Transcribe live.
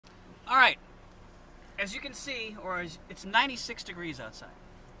Alright, as you can see, it's 96 degrees outside.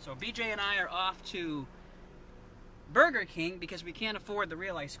 So BJ and I are off to Burger King because we can't afford the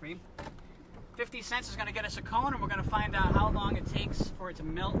real ice cream. 50 cents is going to get us a cone, and we're going to find out how long it takes for it to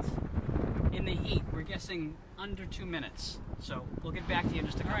melt in the heat. We're guessing under 2 minutes. So we'll get back to you in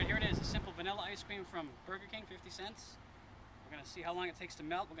just a couple. Alright, here it is, a simple vanilla ice cream from Burger King, 50 cents. We're going to see how long it takes to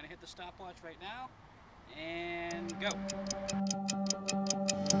melt. We're going to hit the stopwatch right now, and go.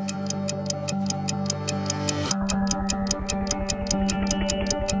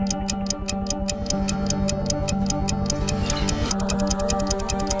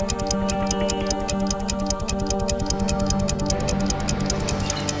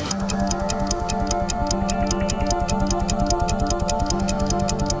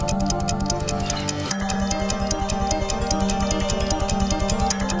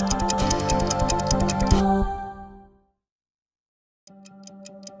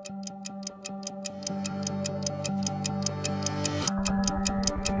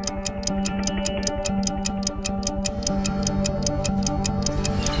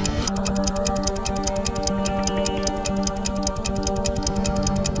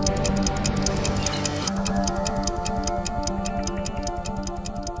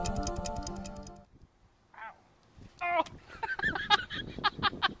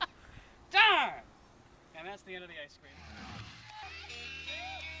 That's the end of the ice cream.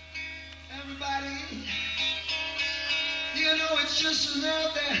 Everybody, you know it's just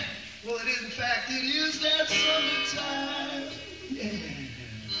around there. Well, it is, in fact, it is that summertime. Yeah.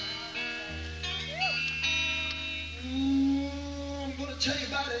 I'm gonna tell you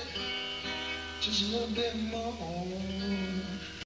about it just a little bit more.